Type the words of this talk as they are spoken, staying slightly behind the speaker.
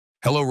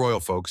Hello, Royal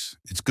folks.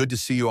 It's good to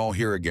see you all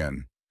here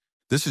again.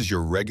 This is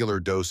your regular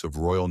dose of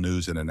royal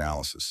news and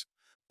analysis.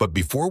 But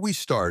before we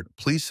start,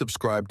 please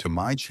subscribe to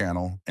my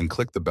channel and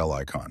click the bell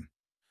icon.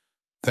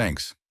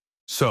 Thanks.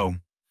 So,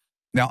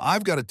 now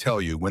I've got to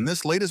tell you, when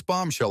this latest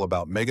bombshell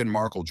about Meghan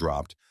Markle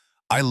dropped,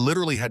 I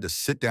literally had to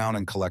sit down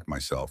and collect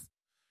myself.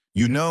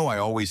 You know I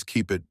always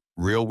keep it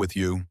real with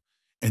you.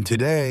 And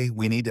today,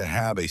 we need to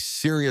have a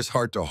serious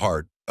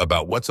heart-to-heart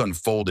about what's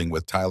unfolding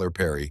with Tyler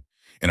Perry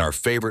and our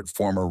favorite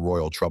former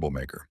royal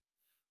troublemaker.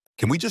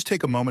 Can we just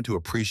take a moment to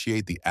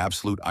appreciate the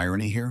absolute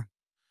irony here?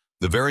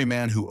 The very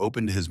man who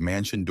opened his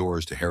mansion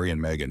doors to Harry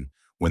and Meghan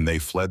when they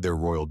fled their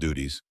royal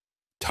duties,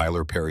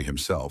 Tyler Perry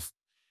himself,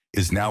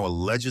 is now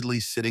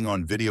allegedly sitting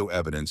on video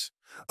evidence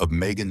of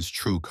Meghan's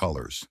true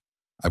colors.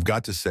 I've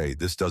got to say,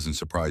 this doesn't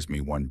surprise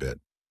me one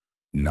bit.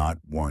 Not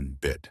one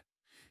bit.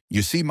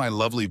 You see, my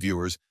lovely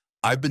viewers,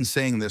 I've been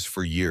saying this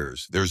for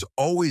years. There's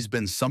always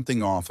been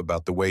something off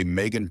about the way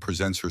Meghan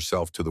presents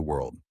herself to the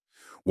world.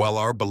 While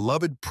our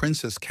beloved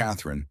Princess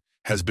Catherine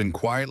has been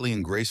quietly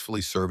and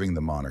gracefully serving the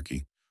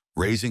monarchy,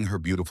 raising her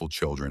beautiful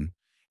children,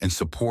 and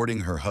supporting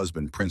her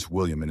husband, Prince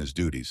William, in his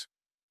duties,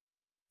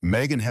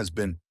 Meghan has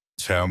been,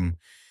 being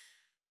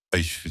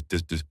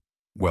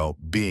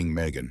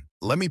Meghan.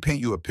 Let me paint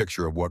you a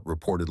picture of what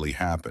reportedly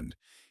happened.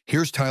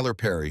 Here's Tyler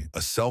Perry,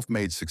 a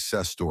self-made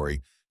success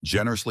story,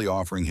 generously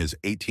offering his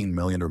 $18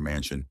 million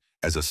mansion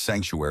as a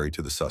sanctuary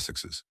to the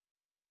Sussexes.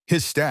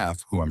 His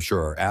staff, who I'm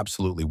sure are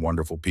absolutely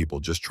wonderful people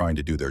just trying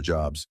to do their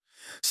jobs,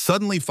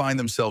 suddenly find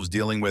themselves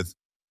dealing with,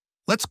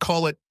 let's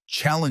call it,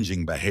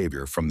 challenging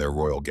behavior from their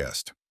royal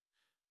guest.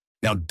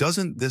 Now,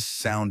 doesn't this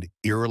sound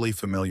eerily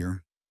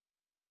familiar?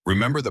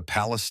 Remember the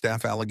palace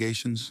staff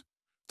allegations?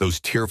 Those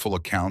tearful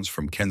accounts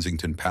from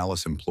Kensington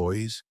Palace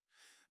employees?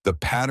 The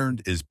pattern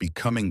is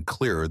becoming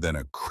clearer than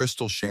a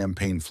crystal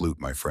champagne flute,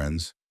 my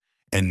friends.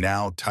 And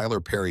now Tyler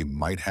Perry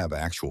might have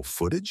actual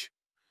footage?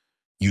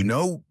 You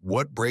know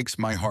what breaks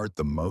my heart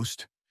the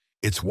most?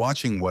 It's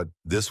watching what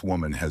this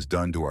woman has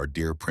done to our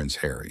dear Prince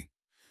Harry.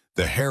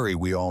 The Harry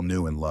we all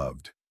knew and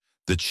loved.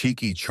 The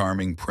cheeky,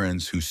 charming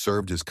prince who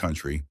served his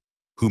country,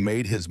 who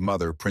made his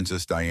mother,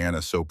 Princess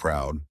Diana, so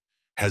proud,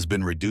 has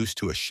been reduced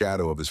to a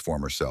shadow of his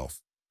former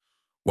self.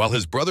 While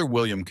his brother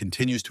William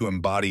continues to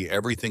embody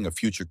everything a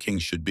future king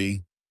should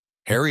be,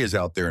 Harry is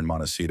out there in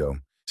Montecito,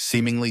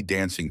 seemingly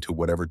dancing to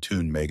whatever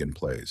tune Meghan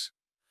plays.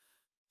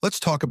 Let's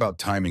talk about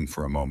timing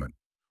for a moment.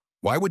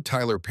 Why would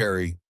Tyler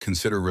Perry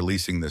consider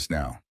releasing this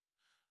now?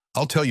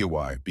 I'll tell you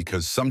why,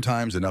 because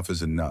sometimes enough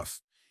is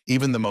enough.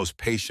 Even the most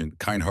patient,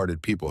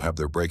 kind-hearted people have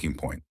their breaking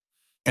point.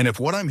 And if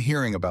what I'm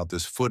hearing about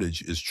this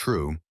footage is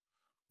true,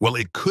 well,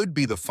 it could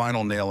be the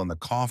final nail in the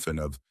coffin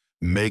of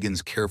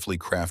Meghan's carefully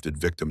crafted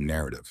victim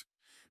narrative.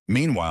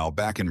 Meanwhile,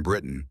 back in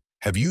Britain,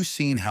 have you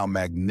seen how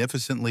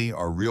magnificently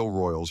our real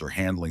royals are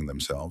handling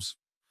themselves?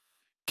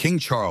 King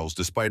Charles,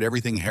 despite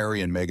everything Harry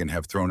and Meghan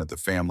have thrown at the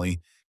family,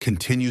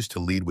 continues to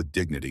lead with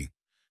dignity.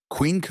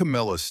 Queen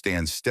Camilla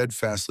stands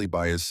steadfastly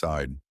by his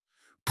side,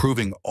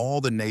 proving all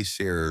the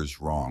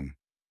naysayers wrong.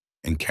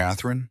 And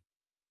Catherine?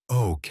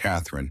 Oh,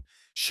 Catherine,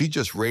 she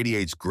just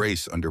radiates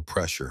grace under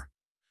pressure.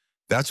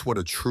 That's what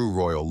a true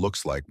royal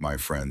looks like, my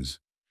friends.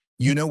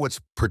 You know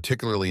what's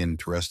particularly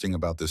interesting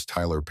about this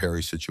Tyler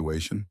Perry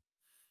situation?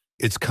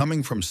 It's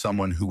coming from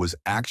someone who was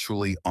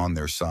actually on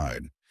their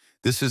side.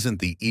 This isn't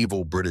the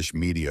evil British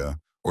media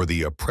or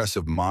the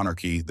oppressive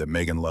monarchy that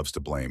Meghan loves to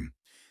blame.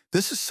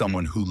 This is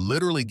someone who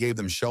literally gave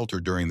them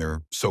shelter during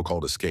their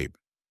so-called escape.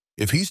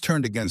 If he's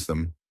turned against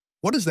them,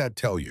 what does that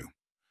tell you?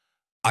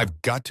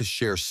 I've got to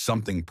share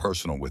something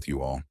personal with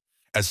you all.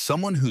 As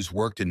someone who's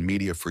worked in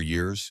media for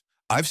years,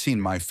 I've seen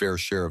my fair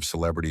share of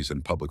celebrities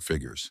and public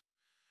figures.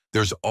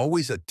 There's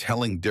always a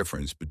telling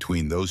difference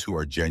between those who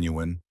are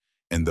genuine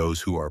and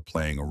those who are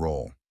playing a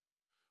role.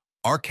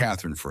 Our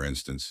Catherine, for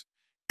instance,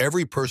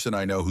 every person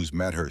I know who's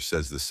met her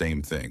says the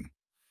same thing.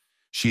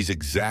 She's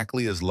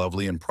exactly as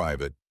lovely in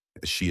private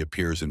as she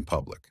appears in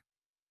public.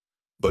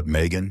 But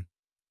Meghan,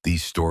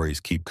 these stories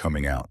keep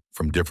coming out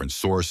from different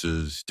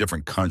sources,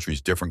 different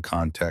countries, different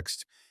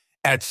contexts.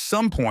 At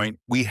some point,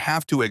 we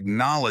have to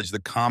acknowledge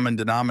the common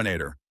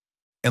denominator.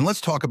 And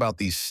let's talk about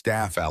these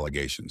staff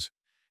allegations.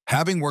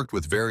 Having worked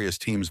with various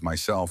teams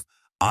myself,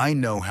 I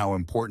know how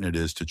important it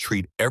is to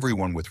treat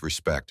everyone with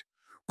respect,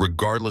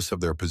 regardless of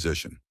their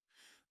position.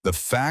 The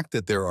fact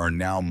that there are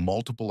now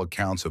multiple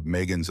accounts of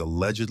Meghan's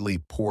allegedly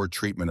poor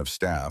treatment of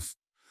staff,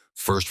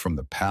 first from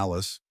the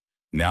palace,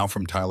 now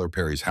from Tyler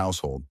Perry's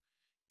household,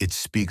 it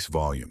speaks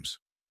volumes,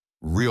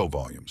 real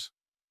volumes.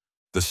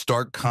 The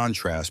stark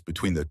contrast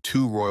between the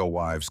two royal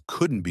wives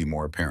couldn't be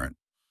more apparent.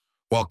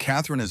 While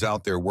Catherine is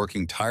out there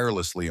working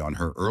tirelessly on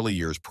her early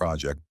years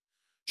project,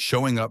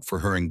 showing up for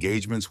her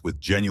engagements with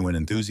genuine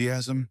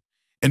enthusiasm,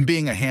 and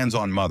being a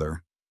hands-on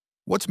mother,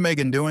 what's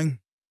Meghan doing?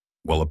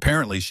 Well,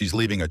 apparently she's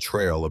leaving a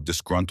trail of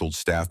disgruntled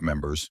staff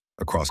members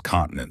across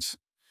continents.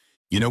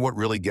 You know what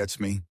really gets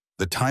me?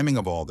 The timing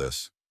of all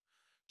this.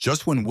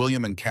 Just when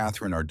William and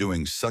Catherine are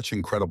doing such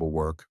incredible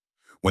work,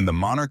 when the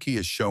monarchy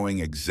is showing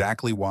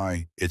exactly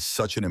why it's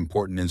such an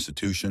important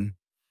institution,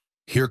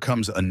 Here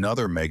comes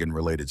another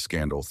Meghan-related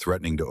scandal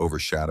threatening to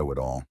overshadow it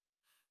all.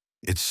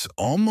 It's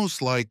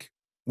almost like,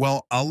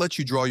 well, I'll let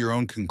you draw your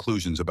own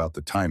conclusions about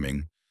the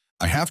timing.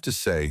 I have to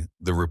say,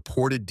 the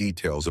reported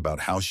details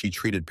about how she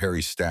treated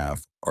Perry's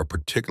staff are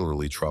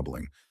particularly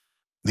troubling.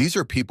 These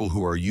are people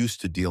who are used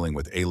to dealing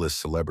with A-list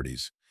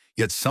celebrities,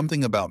 yet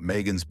something about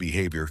Meghan's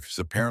behavior is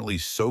apparently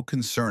so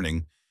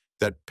concerning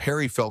that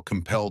Perry felt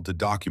compelled to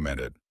document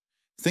it.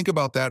 Think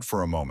about that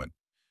for a moment.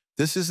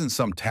 This isn't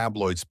some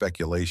tabloid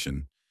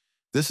speculation.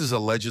 This is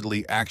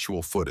allegedly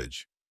actual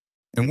footage.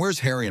 And where's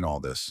Harry in all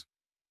this?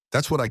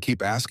 That's what I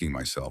keep asking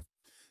myself.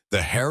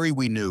 The Harry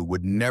we knew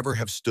would never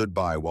have stood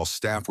by while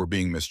staff were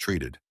being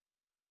mistreated.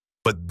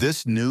 But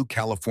this new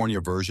California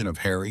version of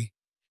Harry,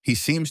 he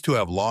seems to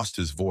have lost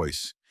his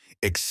voice,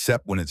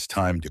 except when it's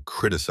time to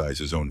criticize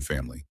his own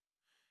family.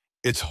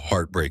 It's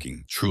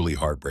heartbreaking, truly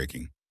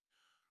heartbreaking.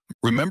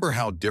 Remember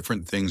how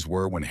different things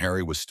were when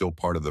Harry was still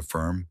part of the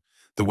firm?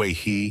 The way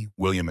he,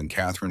 William, and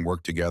Catherine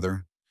worked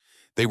together?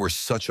 They were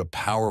such a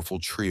powerful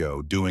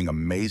trio doing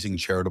amazing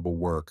charitable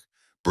work,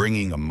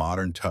 bringing a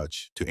modern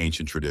touch to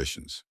ancient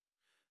traditions.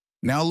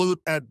 Now look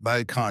at,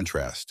 by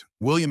contrast,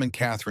 William and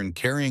Catherine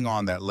carrying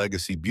on that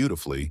legacy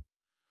beautifully,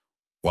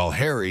 while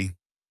Harry,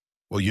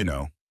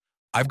 well,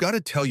 I've got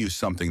to tell you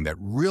something that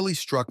really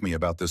struck me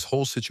about this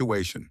whole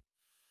situation.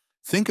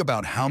 Think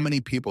about how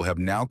many people have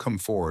now come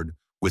forward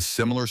with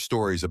similar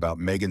stories about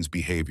Meghan's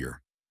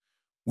behavior.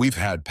 We've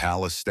had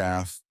palace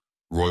staff,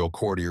 royal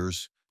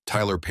courtiers,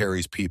 Tyler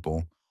Perry's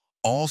people,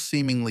 all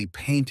seemingly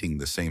painting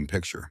the same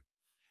picture.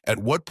 At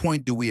what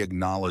point do we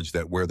acknowledge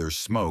that where there's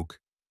smoke,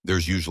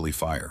 there's usually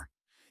fire?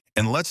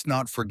 And let's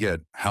not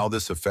forget how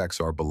this affects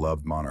our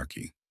beloved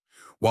monarchy.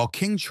 While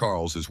King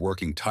Charles is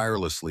working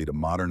tirelessly to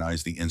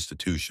modernize the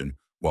institution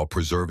while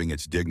preserving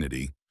its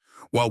dignity,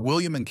 while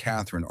William and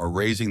Catherine are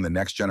raising the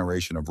next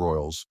generation of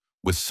royals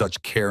with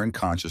such care and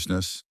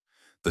consciousness,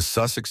 the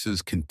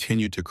Sussexes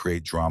continue to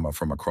create drama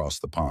from across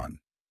the pond.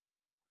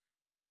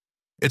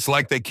 It's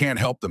like they can't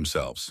help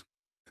themselves.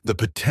 The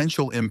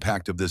potential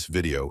impact of this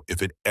video,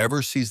 if it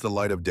ever sees the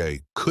light of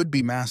day, could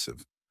be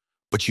massive.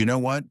 But you know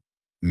what?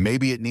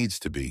 Maybe it needs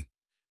to be.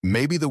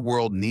 Maybe the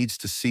world needs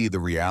to see the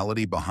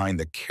reality behind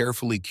the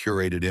carefully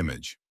curated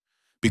image.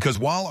 Because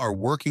while our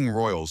working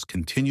royals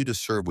continue to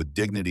serve with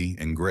dignity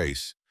and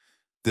grace,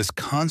 this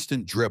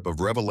constant drip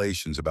of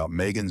revelations about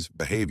Meghan's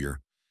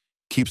behavior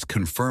keeps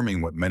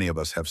confirming what many of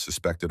us have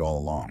suspected all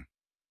along.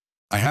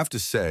 I have to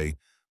say,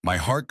 my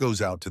heart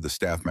goes out to the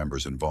staff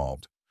members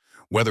involved.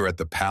 Whether at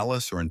the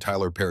palace or in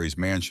Tyler Perry's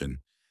mansion,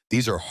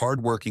 these are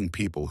hardworking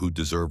people who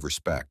deserve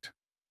respect.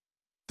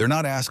 They're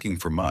not asking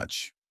for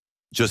much,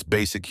 just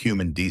basic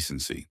human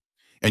decency.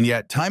 And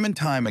yet, time and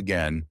time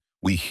again,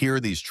 we hear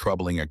these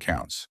troubling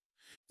accounts.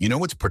 You know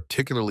what's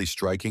particularly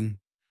striking?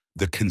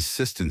 The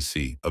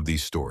consistency of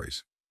these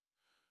stories.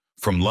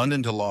 From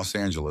London to Los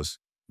Angeles,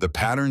 the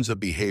patterns of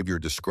behavior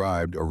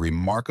described are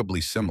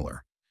remarkably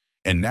similar.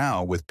 And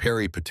now, with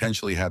Perry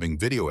potentially having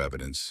video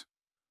evidence,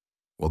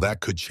 well,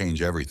 that could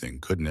change everything,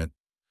 couldn't it?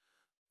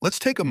 Let's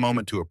take a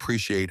moment to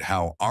appreciate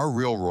how our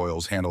real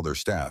royals handle their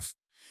staff.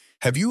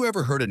 Have you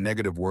ever heard a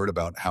negative word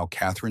about how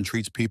Catherine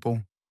treats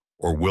people?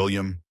 Or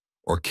William?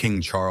 Or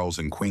King Charles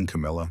and Queen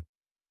Camilla?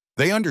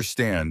 They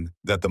understand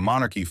that the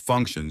monarchy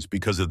functions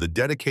because of the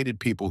dedicated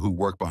people who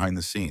work behind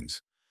the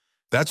scenes.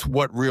 That's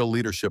what real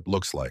leadership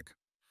looks like.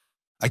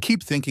 I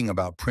keep thinking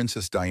about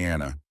Princess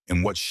Diana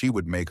and what she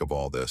would make of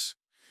all this.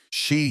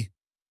 She,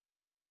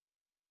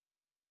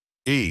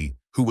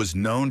 who was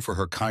known for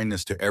her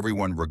kindness to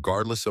everyone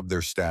regardless of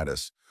their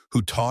status,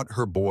 who taught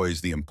her boys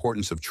the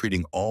importance of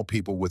treating all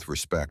people with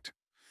respect.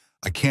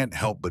 I can't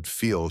help but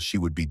feel she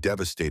would be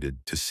devastated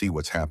to see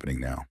what's happening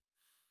now.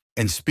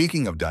 And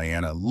speaking of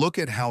Diana, look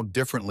at how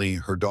differently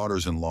her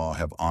daughters-in-law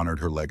have honored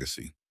her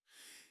legacy.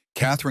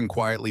 Catherine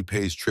quietly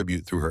pays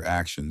tribute through her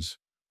actions,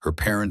 her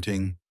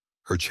parenting,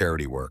 her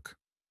charity work.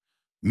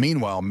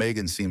 Meanwhile,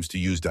 Meghan seems to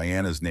use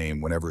Diana's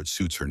name whenever it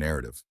suits her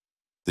narrative.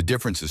 The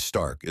difference is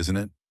stark, isn't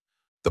it?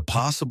 The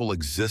possible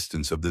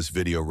existence of this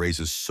video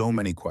raises so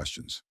many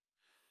questions.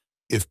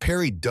 If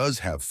Perry does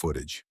have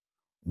footage,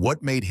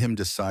 what made him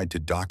decide to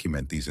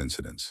document these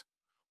incidents?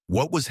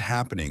 What was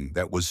happening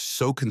that was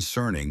so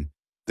concerning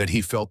that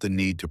he felt the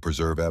need to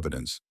preserve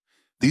evidence?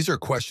 These are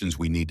questions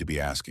we need to be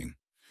asking.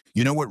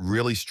 You know what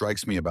really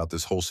strikes me about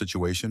this whole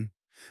situation?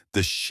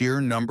 The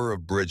sheer number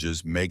of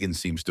bridges Meghan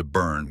seems to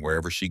burn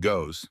wherever she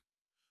goes.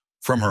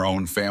 From her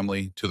own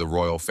family to the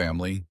royal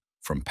family,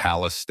 from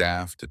palace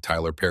staff to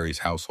Tyler Perry's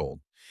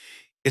household.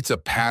 It's a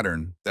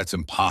pattern that's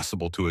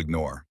impossible to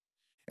ignore.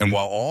 And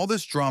while all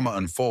this drama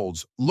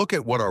unfolds, look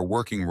at what our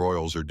working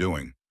royals are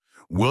doing.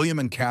 William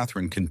and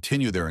Catherine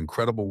continue their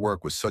incredible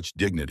work with such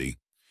dignity.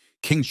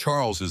 King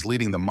Charles is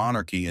leading the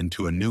monarchy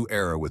into a new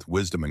era with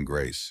wisdom and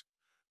grace.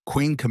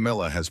 Queen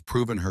Camilla has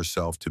proven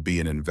herself to be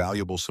an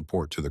invaluable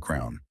support to the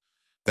crown.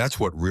 That's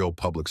what real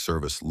public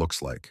service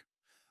looks like.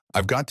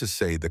 I've got to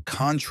say, the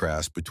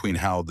contrast between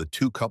how the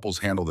two couples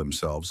handle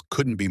themselves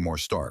couldn't be more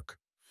stark.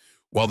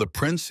 While the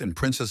Prince and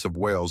Princess of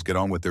Wales get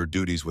on with their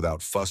duties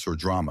without fuss or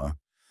drama,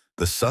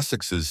 The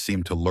Sussexes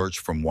seem to lurch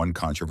from one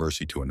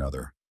controversy to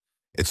another.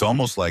 It's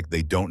almost like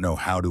they don't know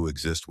how to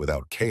exist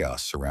without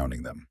chaos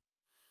surrounding them.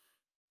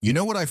 You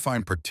know what I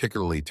find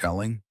particularly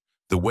telling?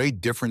 The way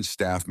different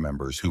staff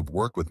members who've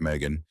worked with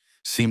Meghan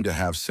seem to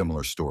have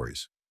similar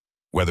stories.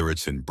 Whether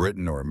it's in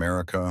Britain or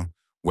America,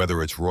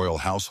 whether it's royal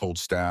household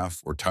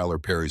staff or Tyler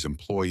Perry's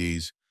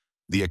employees,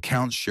 the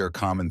accounts share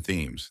common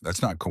themes.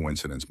 That's not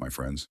coincidence, my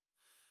friends.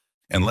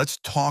 And let's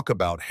talk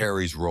about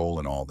Harry's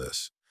role in all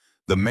this.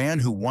 The man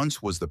who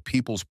once was the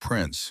people's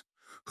prince,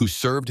 who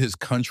served his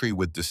country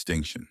with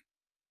distinction,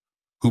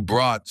 who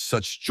brought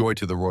such joy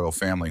to the royal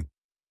family.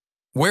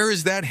 Where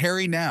is that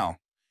Harry now?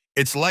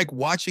 It's like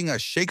watching a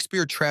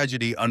Shakespeare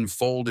tragedy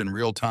unfold in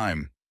real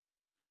time.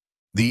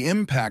 The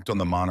impact on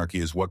the monarchy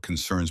is what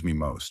concerns me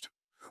most.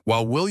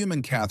 While William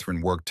and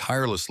Catherine work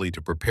tirelessly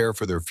to prepare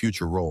for their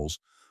future roles,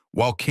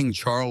 while King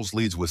Charles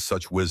leads with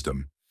such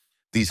wisdom,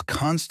 these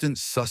constant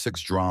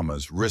Sussex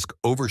dramas risk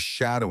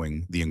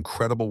overshadowing the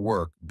incredible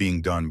work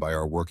being done by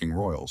our working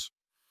royals.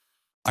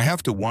 I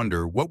have to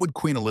wonder, what would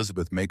Queen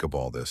Elizabeth make of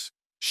all this?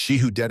 She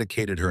who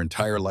dedicated her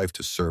entire life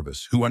to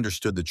service, who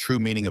understood the true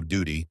meaning of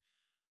duty,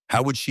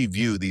 how would she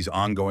view these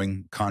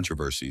ongoing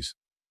controversies?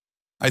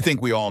 I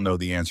think we all know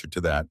the answer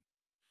to that.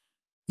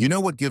 You know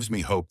what gives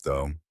me hope,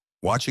 though?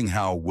 Watching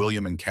how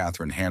William and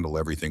Catherine handle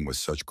everything with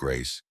such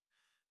grace.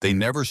 They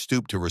never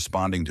stoop to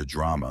responding to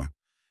drama.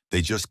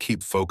 They just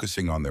keep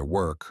focusing on their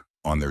work,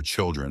 on their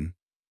children,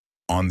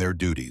 on their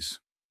duties.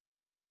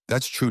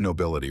 That's true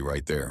nobility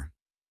right there.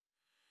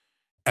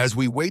 As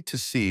we wait to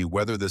see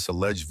whether this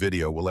alleged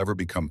video will ever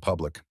become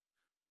public,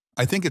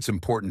 I think it's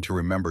important to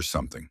remember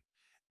something.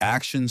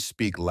 Actions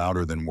speak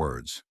louder than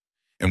words.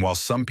 And while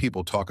some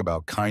people talk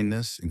about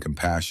kindness and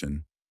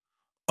compassion,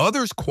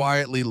 others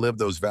quietly live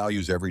those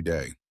values every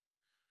day.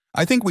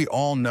 I think we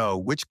all know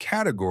which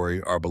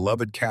category our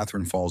beloved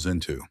Catherine falls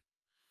into.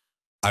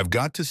 I've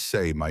got to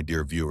say, my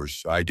dear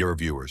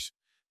viewers,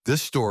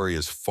 this story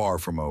is far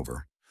from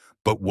over.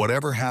 But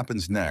whatever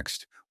happens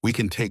next, we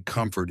can take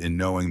comfort in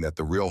knowing that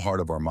the real heart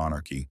of our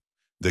monarchy,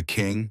 the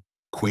King,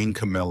 Queen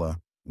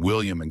Camilla,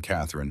 William, and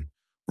Catherine,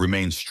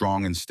 remain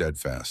strong and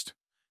steadfast.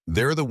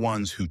 They're the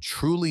ones who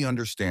truly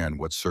understand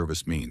what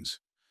service means.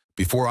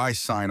 Before I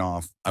sign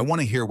off, I want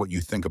to hear what you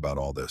think about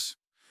all this.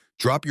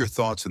 Drop your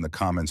thoughts in the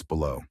comments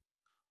below.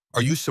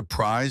 Are you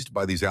surprised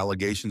by these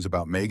allegations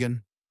about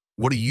Meghan?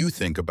 What do you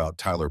think about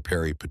Tyler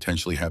Perry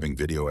potentially having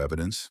video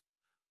evidence?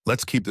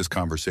 Let's keep this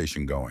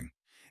conversation going.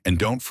 And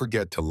don't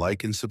forget to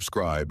like and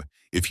subscribe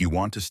if you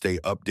want to stay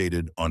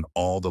updated on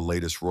all the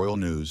latest royal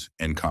news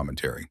and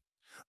commentary.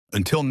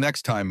 Until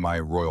next time, my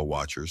royal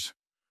watchers,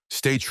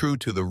 stay true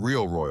to the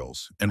real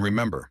royals, and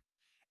remember,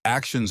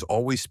 actions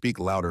always speak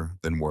louder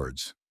than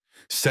words.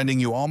 Sending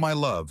you all my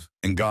love,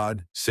 and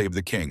God save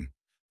the King.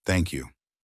 Thank you.